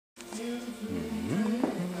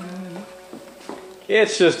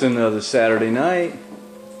It's just another Saturday night.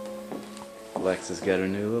 Alexa's got her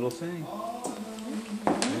new little thing.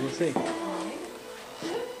 Let me see.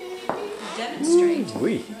 Demonstrate.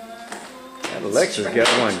 Wee. That Alexa's got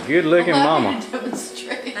one good-looking mama.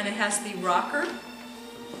 And it has the rocker.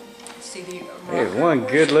 See the rocker. Hey, one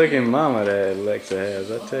good-looking mama that Alexa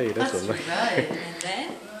has. I tell you, that's a right. And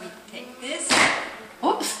then we take this.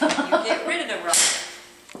 Oops. You get rid of the rocker,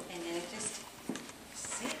 and then it just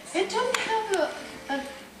sits. It doesn't have an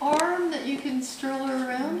arm that you can stroll her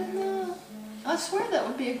around in the. I swear that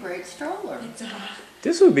would be a great stroller.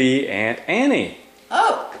 This would be Aunt Annie.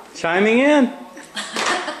 Oh. Chiming in.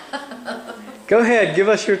 Go ahead, give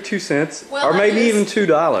us your 2 cents, Well, or maybe even $2.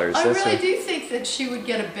 I That's really do think that she would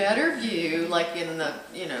get a better view, like in the,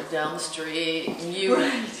 down the street. And you,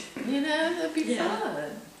 Right. That'd be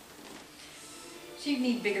fun. She'd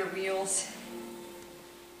need bigger wheels.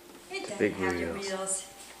 It doesn't Big have the wheels. wheels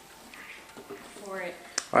for it.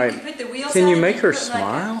 All right. Put the wheels Can on you it make and her put like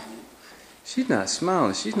smile? She's not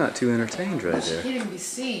smiling. She's not too entertained right She there. can't even be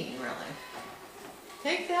seen, really.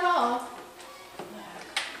 Take that off.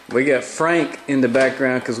 We got Frank in the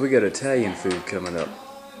background because we got Italian food coming up.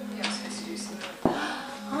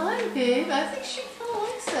 Hi, babe. I think she kind of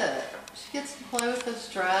likes it. She gets to play with the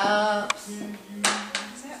straps. Is that,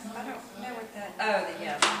 I don't know what that. Oh,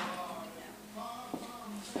 yeah.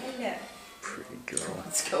 Hello. Pretty girl.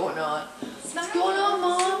 What's going on? Smile. What's going on,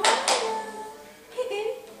 Mom? Hey, baby.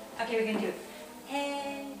 Okay, we're gonna do it.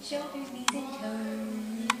 Head, shoulders, knees, and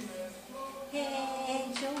toes.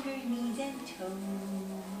 Head, shoulders, knees, and toes.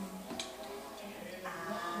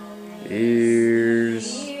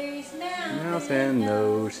 Ears, Ears, mouth, and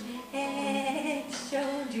nose. Head,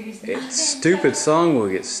 shoulders, A knees, stupid song will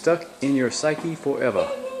get stuck in your psyche forever.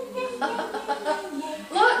 Look,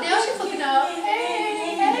 now she's looking up.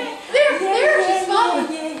 Hey, hey. There, she's smiling.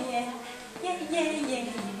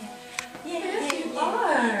 Yes, you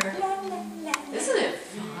are. Isn't it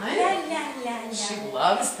fun? She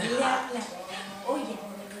loves that. Oh yeah,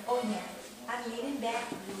 oh yeah. I'm leaning back.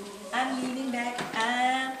 I'm leaning back.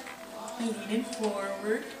 I'm leaning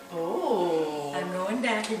forward. Oh. I'm going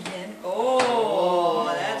back again. Oh,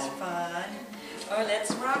 that's fun. Oh,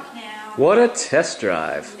 let's rock now. What a test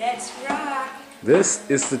drive. Let's rock. This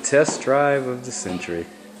is the test drive of the century.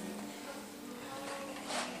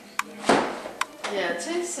 Yeah, it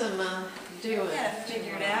takes some doing. We gotta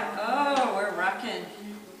figure it out. Oh, we're rocking.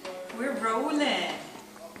 We're rolling.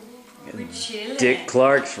 We're chilling. Dick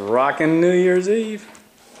Clark's rocking New Year's Eve.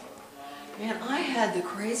 Man, I had the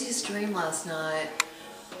craziest dream last night.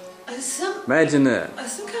 Some Imagine that.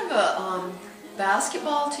 kind of a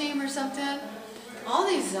basketball team or something. All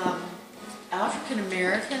these African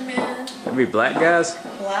American men, That'd be black guys.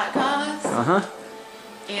 black guys, Uh-huh.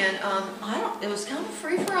 and it was kind of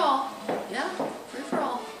free for all. Yeah, free for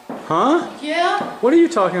all. Huh? Yeah, What are you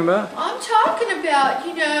talking about? I'm talking about,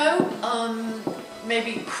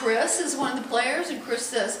 maybe Chris is one of the players, and Chris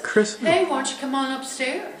says, Chris who? "Hey, why don't you come on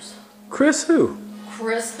upstairs?" Chris who?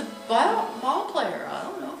 Chris, the ball player. I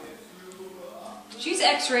don't know. She's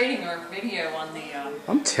X-rating our video on the.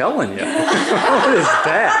 I'm telling you. What is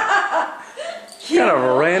that? What kind of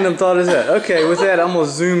a random thought is that? Okay, with that, I'm going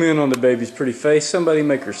to zoom in on the baby's pretty face. Somebody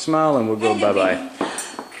make her smile and we'll go bye-bye.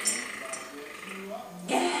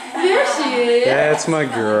 There she is. That's my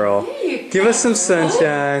girl. Give us some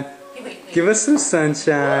sunshine. Give us some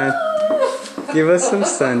sunshine. Give us some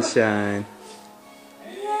sunshine.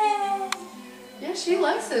 Yeah, she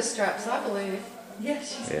likes those straps, I believe. Yeah,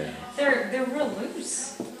 they're real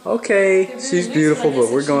loose. Okay, They're she's really beautiful, loose, like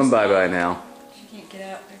but we're this, going she's bye-bye fine. now. She can't get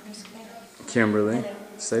out. They're just Kimberly,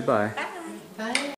 say bye. Bye. Bye.